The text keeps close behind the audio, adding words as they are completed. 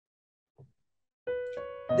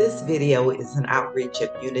This video is an outreach of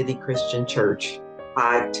Unity Christian Church,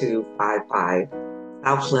 5255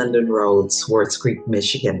 South London Road, Swartz Creek,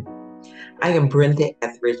 Michigan. I am Brenda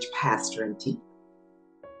Etheridge, pastor and teacher.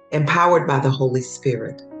 Empowered by the Holy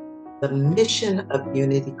Spirit, the mission of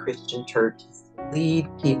Unity Christian Church is to lead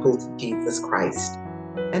people to Jesus Christ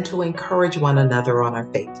and to encourage one another on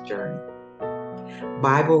our faith journey.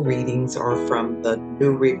 Bible readings are from the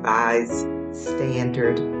New Revised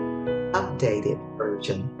Standard Updated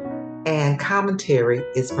Version, and commentary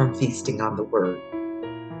is from Feasting on the Word.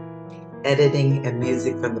 Editing and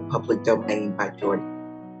music from the public domain by Jordan.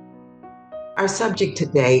 Our subject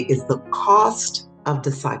today is the cost of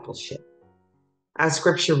discipleship. Our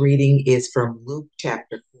scripture reading is from Luke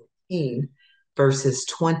chapter 14, verses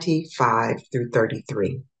 25 through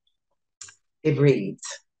 33. It reads,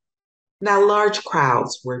 "Now large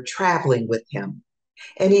crowds were traveling with him,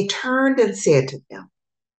 and he turned and said to them,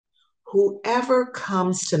 'Whoever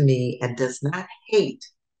comes to me and does not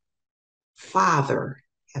hate father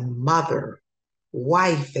and mother,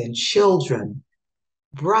 wife and children,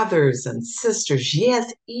 brothers and sisters,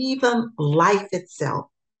 yes, even life itself,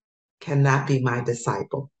 cannot be my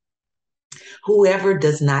disciple. Whoever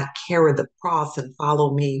does not carry the cross and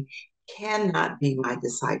follow me cannot be my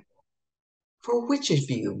disciple. For which of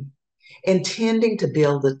you, intending to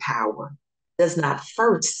build a tower, does not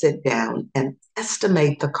first sit down and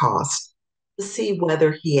estimate the cost to see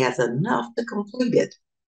whether he has enough to complete it?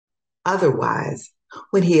 Otherwise,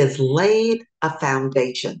 when he has laid a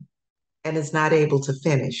foundation and is not able to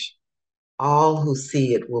finish, all who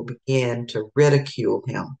see it will begin to ridicule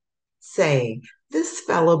him, saying, 'This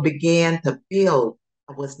fellow began to build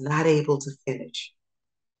and was not able to finish.'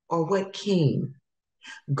 Or what king,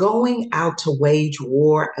 going out to wage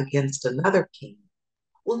war against another king,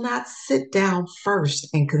 will not sit down first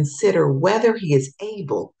and consider whether he is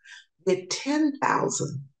able with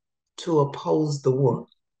 10,000 to oppose the one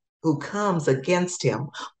who comes against him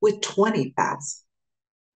with 20,000?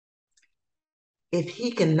 If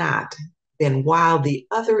he cannot, then while the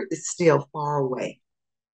other is still far away,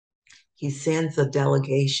 he sends a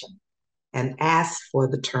delegation and asks for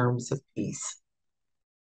the terms of peace.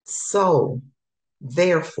 So,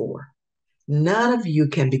 therefore, none of you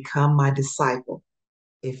can become my disciple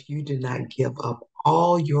if you do not give up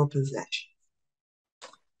all your possessions."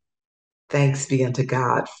 Thanks be unto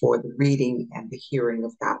God for the reading and the hearing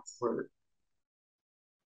of God's word.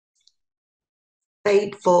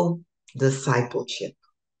 Faithful discipleship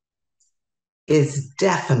is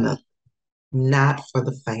definitely not for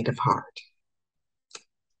the faint of heart.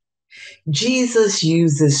 Jesus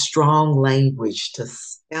uses strong language to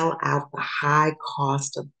spell out the high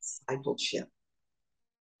cost of discipleship.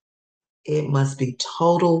 It must be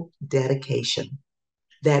total dedication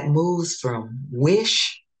that moves from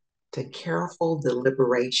wish to careful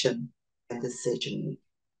deliberation and decision.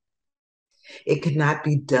 It cannot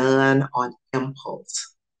be done on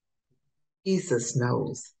impulse. Jesus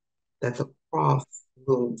knows that the cross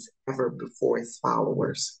looms ever before his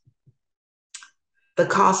followers. The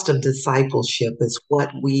cost of discipleship is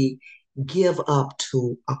what we give up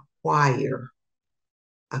to acquire,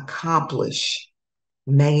 accomplish,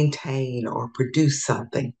 maintain, or produce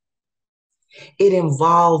something. It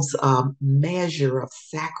involves a measure of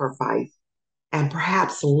sacrifice and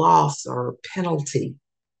perhaps loss or penalty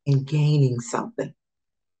in gaining something.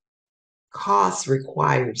 Cost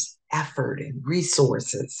requires effort and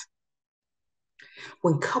resources.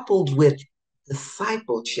 When coupled with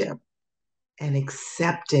discipleship and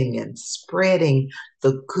accepting and spreading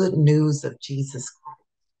the good news of Jesus Christ,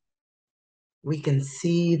 we can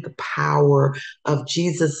see the power of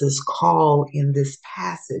Jesus's call in this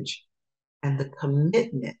passage and the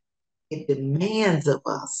commitment it demands of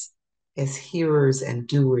us as hearers and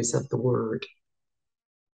doers of the word.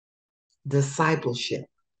 Discipleship,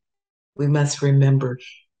 we must remember,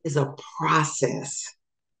 is a process.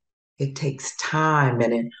 It takes time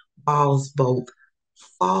and it involves both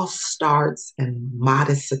false starts and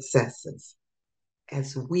modest successes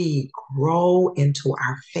as we grow into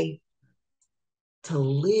our faith to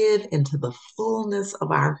live into the fullness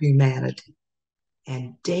of our humanity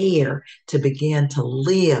and dare to begin to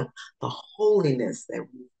live the holiness that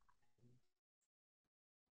we.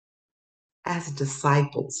 As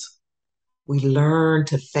disciples, we learn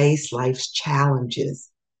to face life's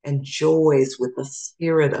challenges and joys with a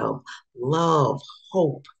spirit of love,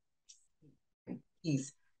 hope, and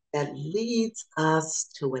peace that leads us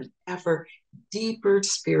to an ever deeper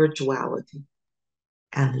spirituality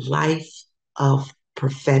and life of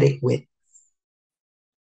prophetic witness.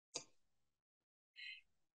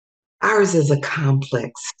 Ours is a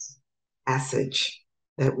complex passage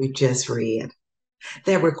that we just read,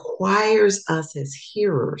 that requires us as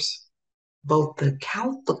hearers both to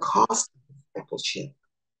count the cost of discipleship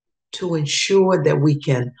to ensure that we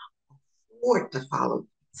can afford to follow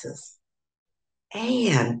Jesus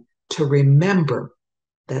and to remember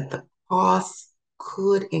that the cost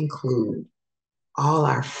could include all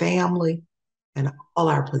our family and all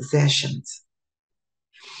our possessions.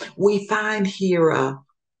 We find here a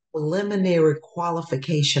preliminary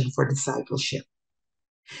qualification for discipleship.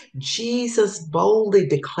 Jesus boldly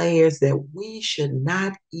declares that we should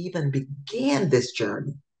not even begin this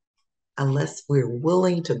journey unless we're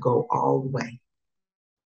willing to go all the way.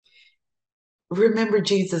 Remember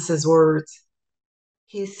Jesus' words?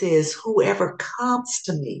 He says, "Whoever comes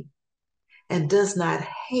to me and does not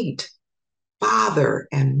hate father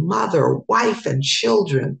and mother, wife and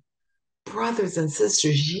children, brothers and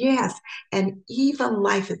sisters, yes, and even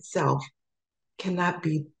life itself, cannot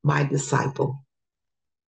be my disciple."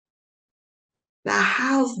 Now,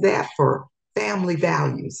 how's that for family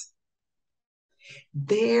values?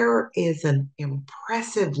 There is an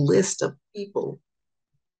impressive list of people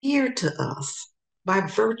dear to us by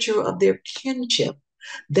virtue of their kinship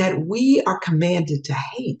that we are commanded to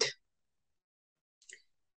hate.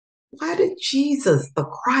 Why did Jesus, the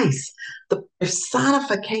Christ, the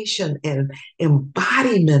personification and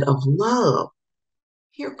embodiment of love,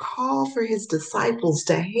 here call for his disciples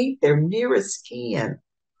to hate their nearest kin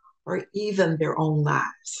or even their own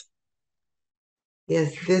lives?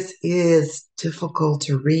 Yes, this is difficult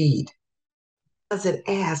to read. Does it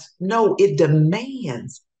ask? No, it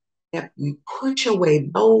demands that we push away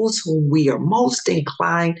those whom we are most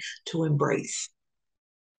inclined to embrace.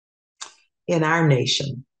 In our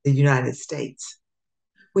nation, the United States,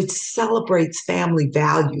 which celebrates family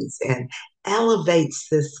values and elevates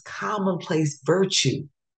this commonplace virtue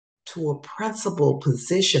to a principal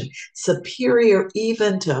position superior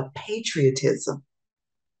even to patriotism,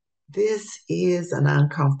 this is an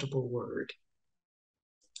uncomfortable word.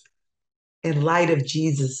 In light of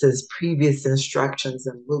Jesus's previous instructions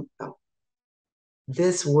in Luke, though,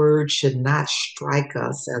 this word should not strike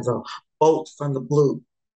us as a bolt from the blue.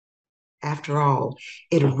 After all,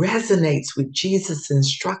 it resonates with Jesus'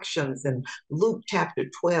 instructions in Luke chapter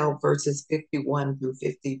 12, verses 51 through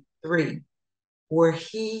 53, where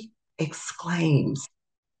he exclaims,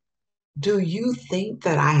 "Do you think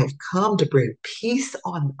that I have come to bring peace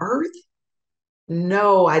on earth?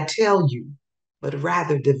 No, I tell you, but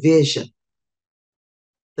rather division."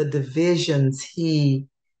 The divisions he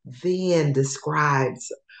then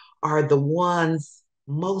describes are the ones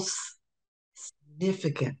most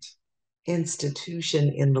significant institution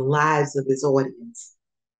in the lives of his audience,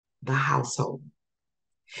 the household.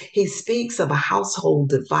 He speaks of a household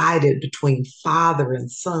divided between father and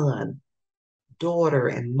son, daughter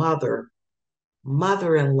and mother,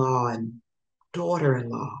 mother-in-law and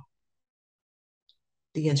daughter-in-law.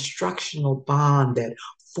 The instructional bond that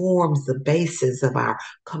forms the basis of our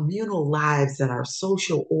communal lives and our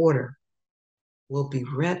social order will be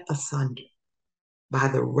rent asunder by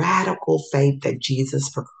the radical faith that Jesus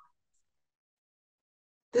proclaimed.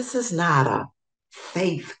 This is not a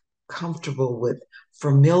faith comfortable with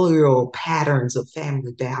familial patterns of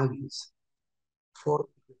family values, for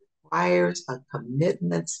it requires a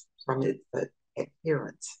commitment from its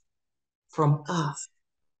adherents, from us,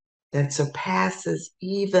 that surpasses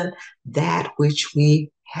even that which we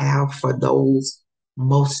have for those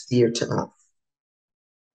most dear to us.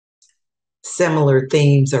 Similar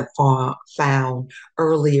themes are found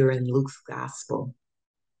earlier in Luke's gospel.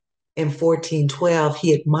 In 14:12,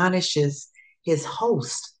 he admonishes his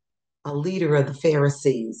host, a leader of the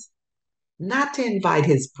Pharisees, not to invite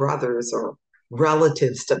his brothers or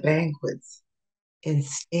relatives to banquets.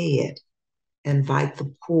 Instead, invite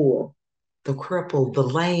the poor, the crippled, the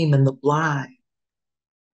lame, and the blind.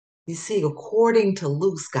 You see, according to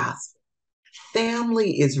Luke's gospel,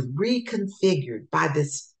 family is reconfigured by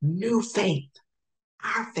this new faith,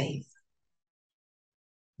 our faith.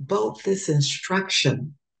 Both this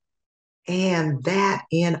instruction and that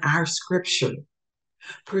in our scripture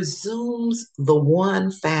presumes the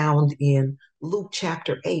one found in Luke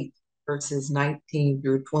chapter 8, verses 19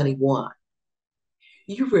 through 21.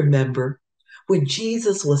 You remember when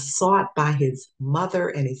Jesus was sought by his mother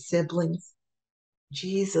and his siblings,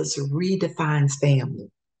 Jesus redefines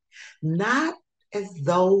family, not as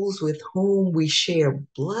those with whom we share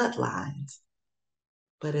bloodlines,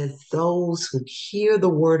 but as those who hear the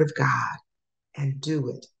word of God and do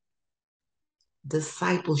it.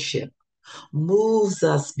 Discipleship moves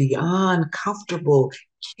us beyond comfortable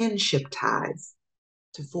kinship ties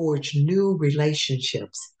to forge new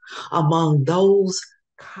relationships among those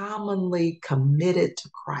commonly committed to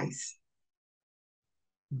Christ.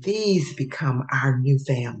 These become our new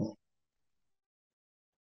family.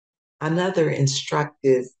 Another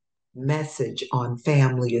instructive message on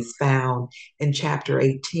family is found in chapter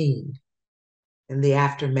 18. In the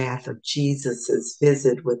aftermath of Jesus'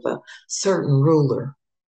 visit with a certain ruler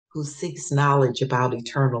who seeks knowledge about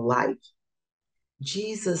eternal life,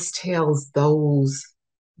 Jesus tells those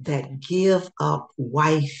that give up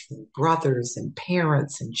wife and brothers and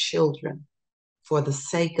parents and children for the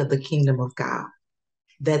sake of the kingdom of God,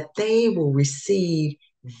 that they will receive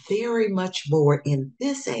very much more in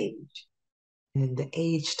this age and in the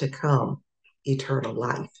age to come, eternal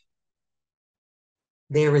life.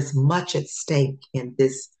 There is much at stake in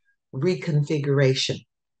this reconfiguration,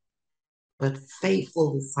 but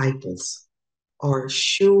faithful disciples are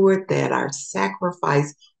assured that our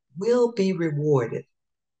sacrifice will be rewarded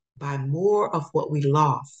by more of what we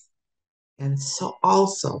lost, and so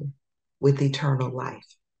also with eternal life.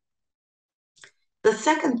 The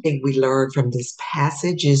second thing we learn from this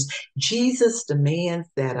passage is Jesus demands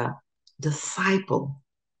that a disciple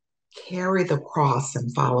carry the cross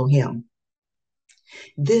and follow him.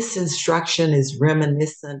 This instruction is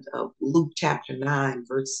reminiscent of Luke chapter 9,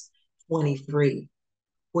 verse 23,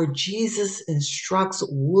 where Jesus instructs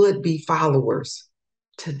would-be followers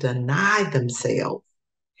to deny themselves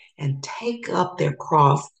and take up their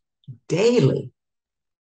cross daily,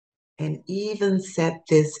 and even set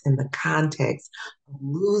this in the context of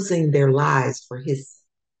losing their lives for his sake.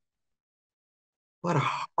 What a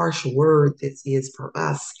harsh word this is for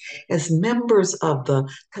us as members of the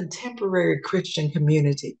contemporary Christian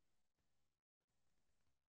community,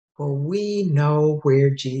 for we know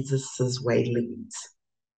where Jesus' way leads.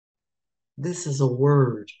 This is a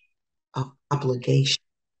word of obligation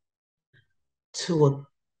to a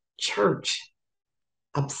church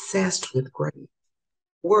obsessed with grace.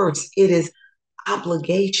 Words, it is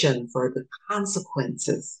obligation for the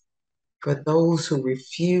consequences for those who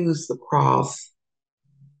refuse the cross.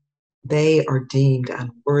 They are deemed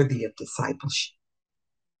unworthy of discipleship.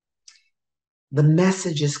 The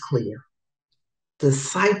message is clear.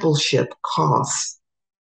 Discipleship costs,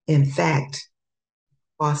 in fact,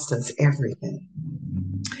 cost us everything.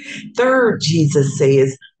 Third, Jesus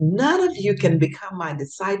says, none of you can become my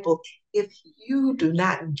disciple if you do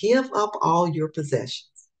not give up all your possessions.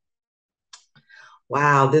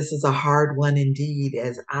 Wow, this is a hard one indeed,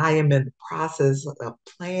 as I am in the process of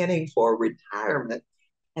planning for retirement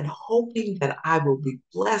and hoping that I will be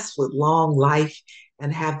blessed with long life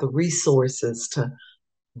and have the resources to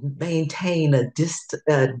maintain a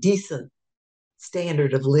decent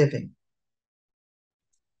standard of living.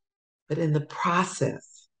 But in the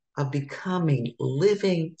process of becoming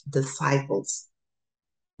living disciples,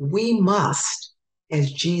 we must,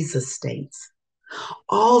 as Jesus states,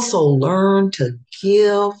 also learn to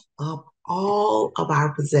give up all of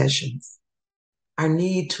our possessions, our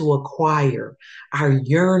need to acquire, our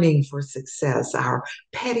yearning for success, our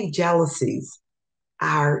petty jealousies,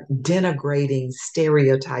 our denigrating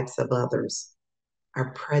stereotypes of others,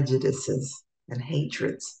 our prejudices and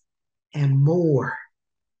hatreds, and more,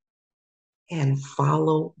 and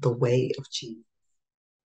follow the way of Jesus.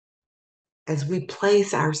 As we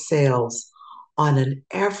place ourselves on an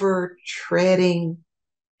ever treading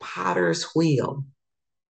potter's wheel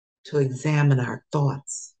to examine our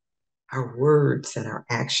thoughts, our words, and our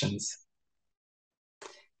actions,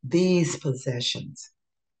 these possessions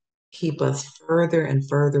keep us further and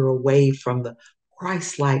further away from the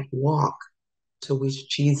Christ-like walk to which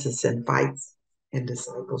Jesus invites in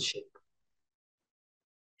discipleship.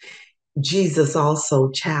 Jesus also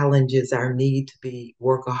challenges our need to be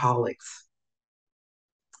workaholics.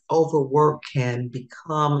 Overwork can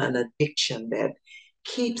become an addiction that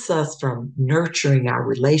keeps us from nurturing our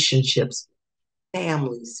relationships,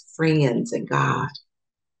 families, friends, and God.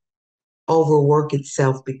 Overwork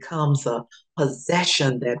itself becomes a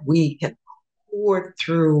possession that we can hoard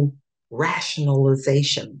through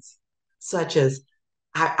rationalizations, such as,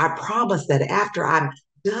 I promise that after I'm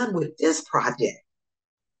done with this project,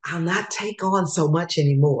 I'll not take on so much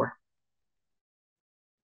anymore.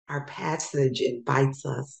 Our passage invites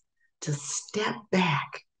us to step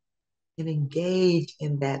back and engage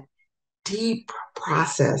in that deep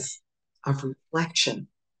process of reflection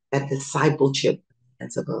that discipleship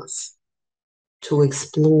demands of us, to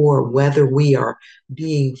explore whether we are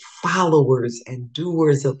being followers and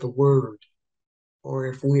doers of the word, or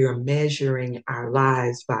if we are measuring our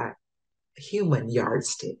lives by human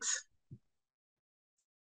yardsticks.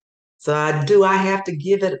 So do I have to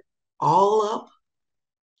give it all up,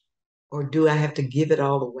 or do I have to give it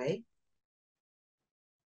all away?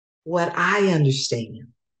 What I understand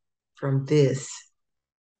from this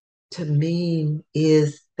to me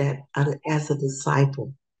is that as a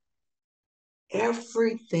disciple,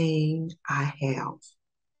 everything I have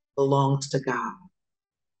belongs to God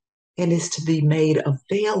and is to be made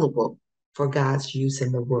available for God's use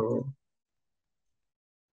in the world.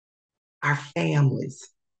 Our families,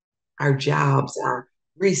 our jobs, our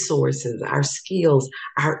resources, our skills,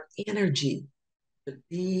 our energy to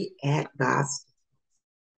be at God's.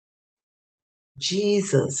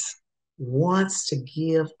 Jesus wants to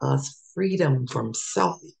give us freedom from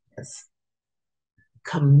selfishness,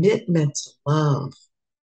 commitment to love,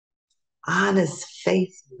 honest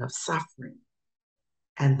facing of suffering,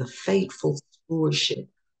 and the faithful stewardship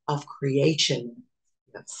of creation.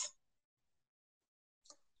 Yes.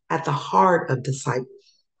 At the heart of discipleship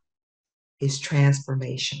is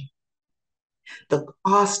transformation. The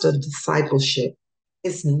cost of discipleship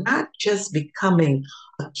is not just becoming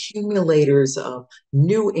accumulators of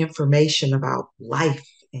new information about life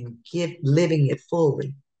and living it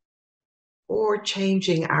fully, or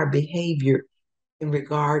changing our behavior in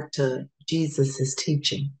regard to Jesus'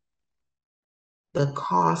 teaching. The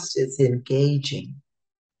cost is engaging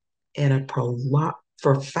in a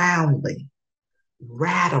profoundly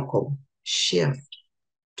radical shift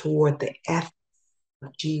toward the ethics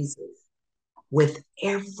of Jesus with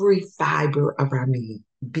every fiber of our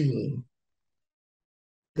being.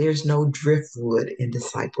 There's no driftwood in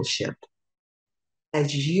discipleship.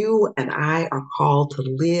 As you and I are called to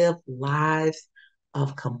live lives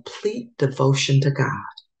of complete devotion to God,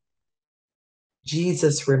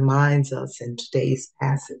 Jesus reminds us in today's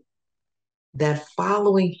passage that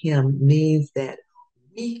following him means that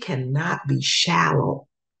we cannot be shallow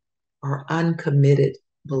or uncommitted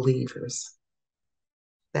believers.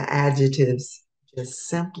 The adjectives just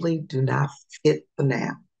simply do not fit the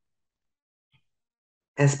noun.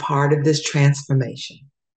 As part of this transformation,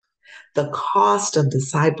 the cost of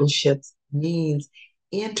discipleship means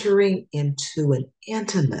entering into an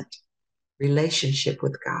intimate relationship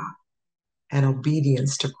with God and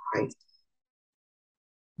obedience to Christ.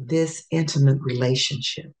 This intimate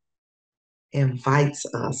relationship invites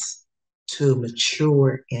us to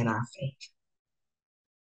mature in our faith.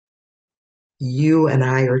 You and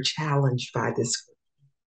I are challenged by this.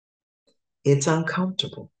 It's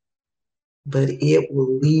uncomfortable, but it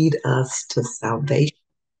will lead us to salvation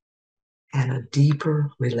and a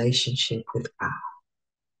deeper relationship with God.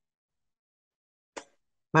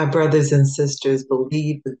 My brothers and sisters,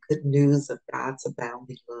 believe the good news of God's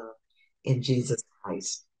abounding love in Jesus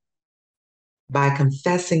Christ. By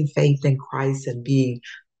confessing faith in Christ and being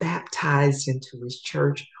baptized into his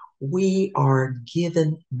church, we are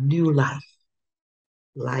given new life,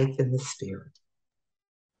 life in the Spirit.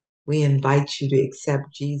 We invite you to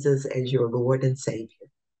accept Jesus as your Lord and Savior.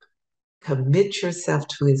 Commit yourself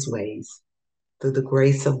to his ways through the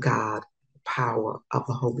grace of God, the power of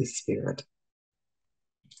the Holy Spirit.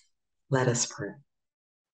 Let us pray.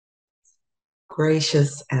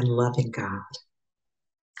 Gracious and loving God,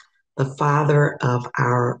 the Father of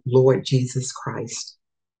our Lord Jesus Christ,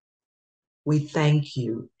 we thank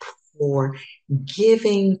you for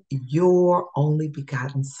giving your only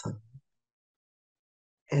begotten Son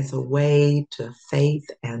as a way to faith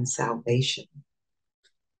and salvation,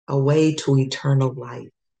 a way to eternal life,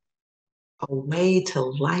 a way to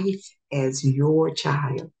life as your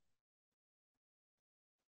child,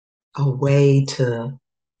 a way to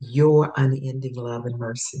your unending love and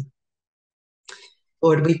mercy.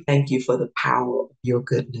 Lord, we thank you for the power of your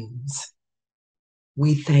good news.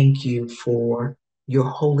 We thank you for your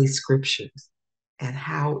holy scriptures and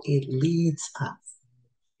how it leads us,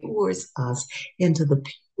 pours us into the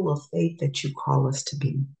people of faith that you call us to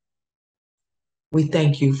be. We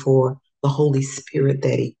thank you for the Holy Spirit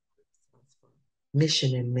that he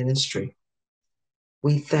mission and ministry.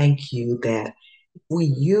 We thank you that we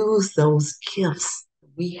use those gifts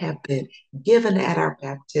we have been given at our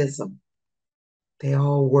baptism. They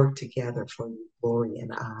all work together for your glory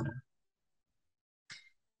and honor.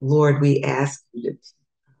 Lord, we ask you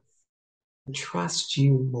to trust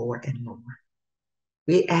you more and more.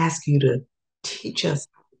 We ask you to teach us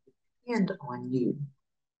how to depend on you,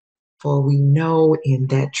 for we know in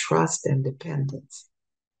that trust and dependence,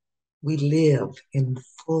 we live in the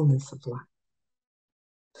fullness of life.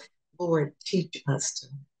 Lord, teach us to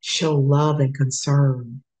show love and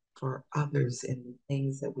concern for others in the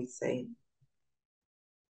things that we say.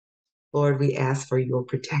 Lord, we ask for your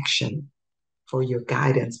protection, for your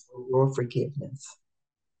guidance, for your forgiveness.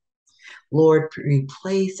 Lord,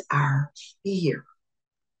 replace our fear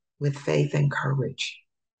with faith and courage.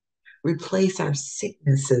 Replace our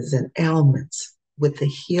sicknesses and ailments with the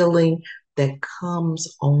healing that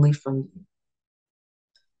comes only from you.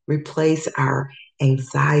 Replace our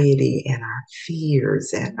anxiety and our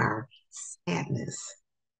fears and our sadness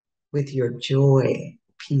with your joy,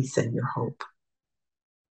 peace, and your hope.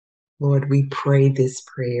 Lord, we pray this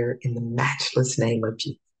prayer in the matchless name of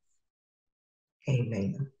Jesus.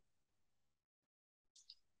 Amen.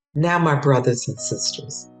 Now, my brothers and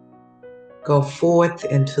sisters, go forth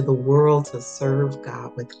into the world to serve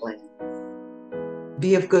God with gladness.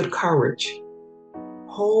 Be of good courage.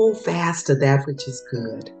 Hold fast to that which is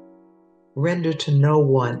good. Render to no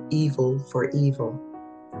one evil for evil.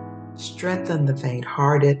 Strengthen the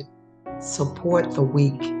faint-hearted. Support the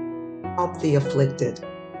weak. Help the afflicted.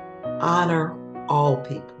 Honor all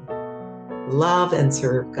people. Love and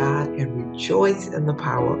serve God and rejoice in the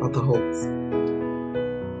power of the Holy Spirit.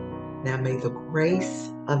 Now may the grace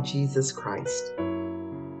of Jesus Christ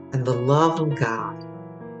and the love of God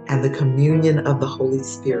and the communion of the Holy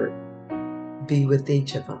Spirit be with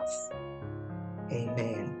each of us.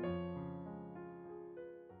 Amen.